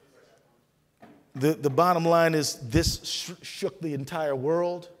 The bottom line is this shook the entire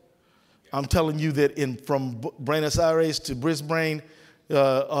world. I'm telling you that from Buenos Aires to Brisbane,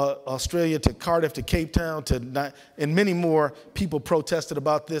 Australia to Cardiff to Cape Town and many more people protested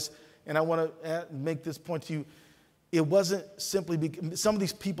about this. And I want to make this point to you. It wasn't simply some of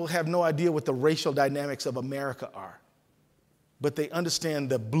these people have no idea what the racial dynamics of America are. But they understand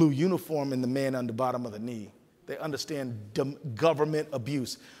the blue uniform and the man on the bottom of the knee. They understand government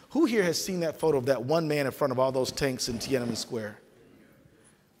abuse. Who here has seen that photo of that one man in front of all those tanks in Tiananmen Square?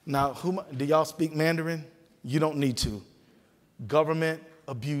 Now, do y'all speak Mandarin? You don't need to. Government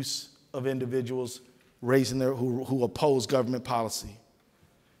abuse of individuals who oppose government policy.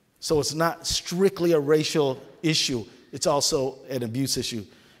 So it's not strictly a racial issue. It's also an abuse issue.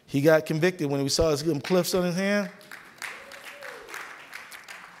 He got convicted when we saw his clips on his hand.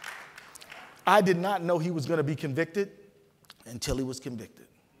 I did not know he was going to be convicted until he was convicted.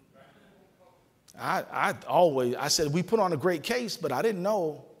 I said, we put on a great case, but I didn't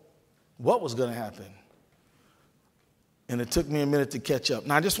know what was going to happen. And it took me a minute to catch up.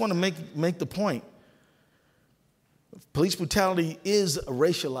 Now, I just want to make the point. Police brutality is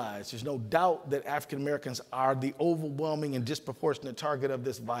racialized. There's no doubt that African Americans are the overwhelming and disproportionate target of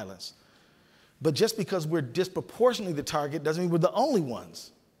this violence. But just because we're disproportionately the target doesn't mean we're the only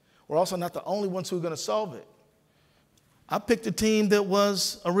ones. We're also not the only ones who are going to solve it. I picked a team that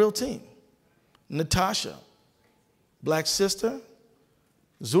was a real team. Natasha, black sister.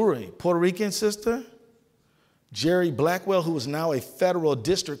 Zuri, Puerto Rican sister. Jerry Blackwell, who is now a federal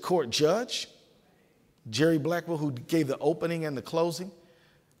district court judge. Jerry Blackwell, who gave the opening and the closing.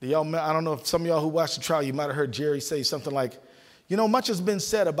 I don't know if some of y'all who watched the trial, you might have heard Jerry say something like, you know, much has been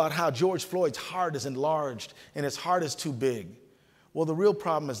said about how George Floyd's heart is enlarged and his heart is too big. Well, the real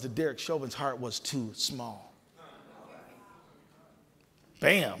problem is that Derek Chauvin's heart was too small.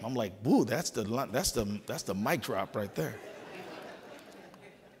 Bam! I'm like, woo, that's the mic drop right there.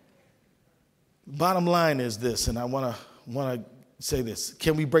 Bottom line is this, and I want to say this: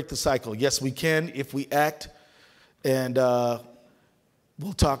 can we break the cycle? Yes, we can if we act. And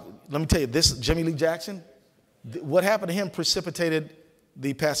we'll talk. Let me tell you this: Jimmy Lee Jackson. What happened to him precipitated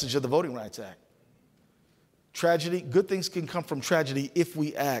the passage of the Voting Rights Act. Tragedy, good things can come from tragedy if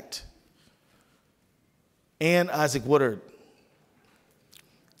we act. And Isaac Woodard.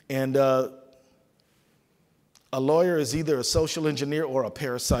 And a lawyer is either a social engineer or a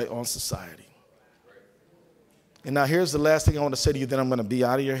parasite on society. And now here's the last thing I want to say to you, then I'm going to be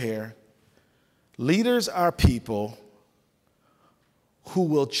out of your hair. Leaders are people who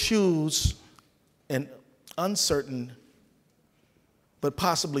will choose an uncertain but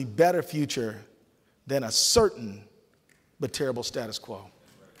possibly better future than a certain but terrible status quo.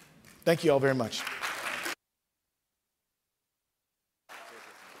 Thank you all very much.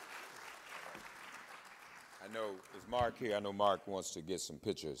 I know, is Mark here? I know Mark wants to get some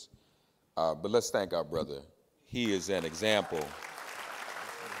pictures. But let's thank our brother. He is an example.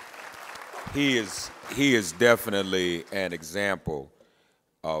 He is definitely an example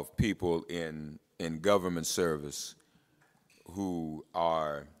of people in government service who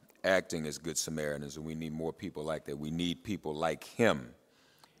are acting as good Samaritans, and we need more people like that. We need people like him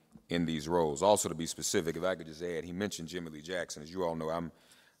in these roles. Also, to be specific, if I could just add, he mentioned Jimmy Lee Jackson. As you all know, I'm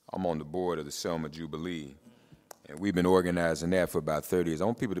on the board of the Selma Jubilee, and we've been organizing that for about 30 years. I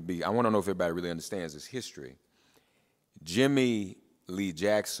want to know if everybody really understands this history. Jimmy Lee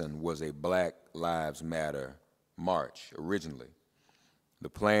Jackson was a Black Lives Matter march originally. The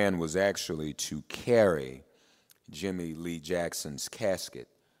plan was actually to carry Jimmy Lee Jackson's casket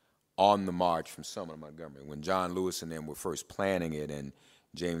on the march from Selma to Montgomery. When John Lewis and them were first planning it, and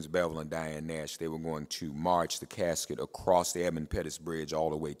James Bevel and Diane Nash, they were going to march the casket across the Edmund Pettus Bridge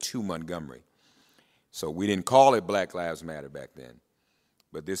all the way to Montgomery. So we didn't call it Black Lives Matter back then,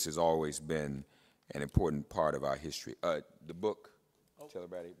 but this has always been an important part of our history. The book, tell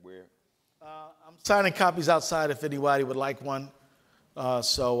everybody where. I'm signing copies outside if anybody would like one.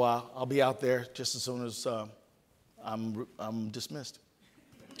 So I'll be out there just as soon as I'm dismissed.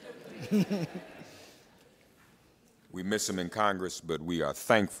 We miss him in Congress, but we are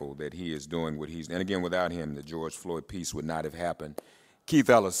thankful that he is doing what he's, and again, without him, the George Floyd piece would not have happened. Keith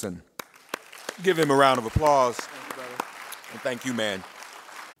Ellison, give him a round of applause. Thank you, brother. And thank you, man.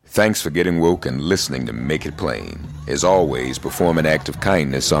 Thanks for getting woke and listening to Make It Plain. As always, perform an act of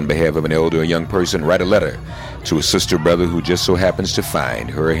kindness on behalf of an elder or young person. Write a letter to a sister or brother who just so happens to find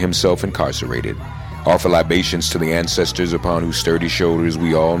her or himself incarcerated. Offer libations to the ancestors upon whose sturdy shoulders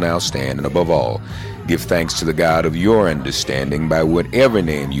we all now stand. And above all, give thanks to the God of your understanding by whatever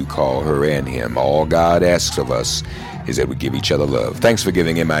name you call her and him. All God asks of us is that we give each other love. Thanks for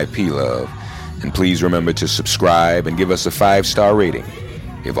giving MIP love. And please remember to subscribe and give us a 5-star rating.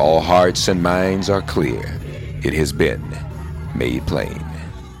 If all hearts and minds are clear, it has been made plain.